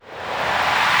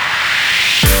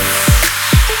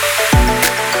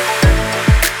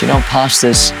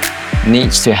pastors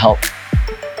needs to help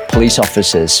police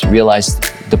officers realize,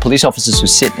 the police officers who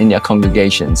sit in their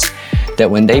congregations, that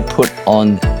when they put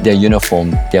on their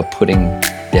uniform, they're putting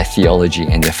their theology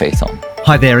and their faith on.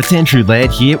 Hi there, it's Andrew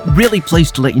Laird here. Really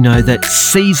pleased to let you know that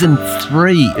Season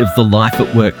 3 of the Life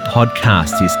at Work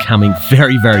podcast is coming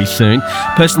very, very soon.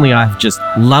 Personally, I've just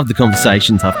loved the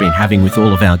conversations I've been having with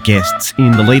all of our guests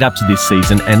in the lead up to this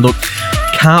season, and look,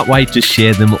 can't wait to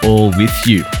share them all with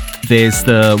you. There's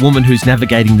the woman who's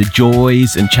navigating the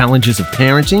joys and challenges of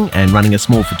parenting and running a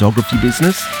small photography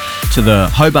business, to the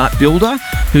Hobart builder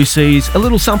who sees a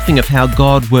little something of how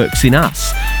God works in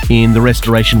us in the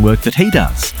restoration work that he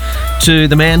does, to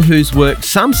the man whose work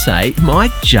some say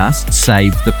might just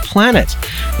save the planet.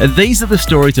 These are the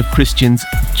stories of Christians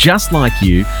just like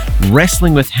you,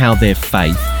 wrestling with how their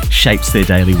faith shapes their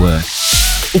daily work.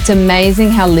 It's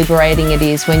amazing how liberating it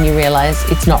is when you realise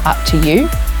it's not up to you.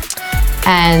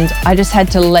 And I just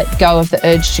had to let go of the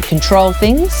urge to control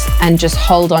things and just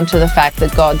hold on to the fact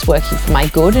that God's working for my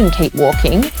good and keep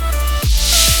walking.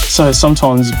 So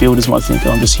sometimes builders might think,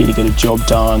 I'm just here to get a job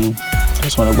done. I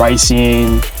just want to race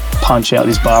in, punch out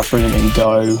this bathroom and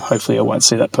go. Hopefully I won't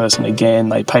see that person again.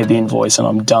 They pay the invoice and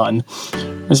I'm done.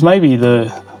 Whereas maybe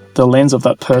the lens of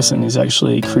that person is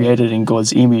actually created in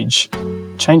God's image,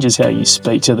 changes how you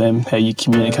speak to them, how you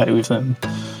communicate with them,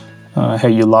 how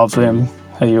you love them,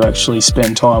 how you actually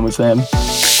spend time with them.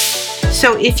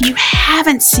 So if you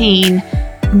haven't seen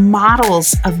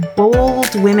models of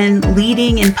bold women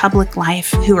leading in public life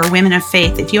who are women of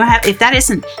faith, if that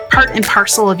isn't part and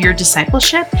parcel of your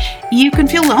discipleship, you can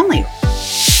feel lonely.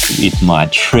 If my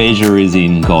treasure is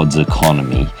in God's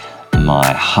economy,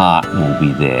 my heart will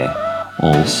be there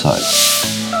also.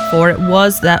 Or it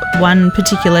was that one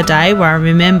particular day where I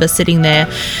remember sitting there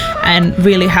and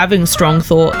really having strong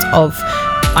thoughts of,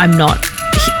 I'm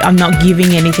not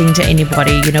giving anything to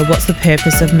anybody. What's the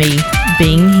purpose of me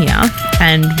being here?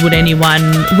 And would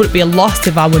it be a loss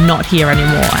if I were not here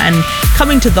anymore? And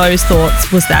coming to those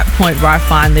thoughts was that point where I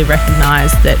finally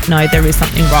recognised that no, there is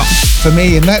something wrong. For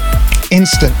me, in that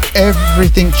instant,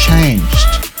 everything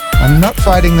changed. I'm not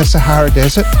fighting the Sahara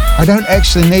Desert. I don't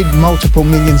actually need multiple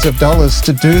millions of dollars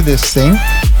to do this thing.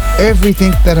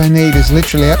 Everything that I need is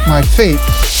literally at my feet.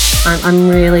 I'm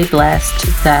really blessed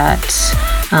that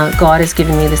God has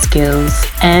given me the skills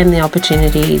and the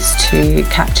opportunities to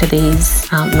capture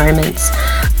these moments,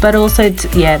 but also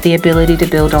the ability to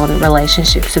build on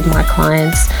relationships with my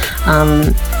clients.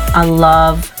 I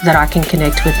love that I can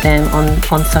connect with them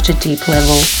on such a deep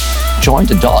level. Join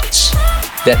the dots.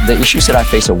 That the issues that I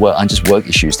face aren't just work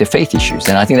issues, they're faith issues.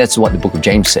 And I think that's what the book of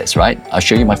James says, right? I'll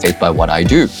show you my faith by what I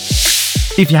do.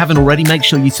 If you haven't already, make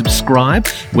sure you subscribe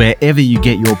wherever you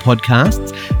get your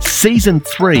podcasts. Season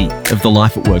 3 of the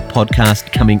Life at Work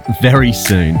podcast coming very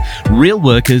soon. Real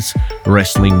workers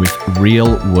wrestling with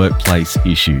real workplace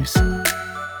issues.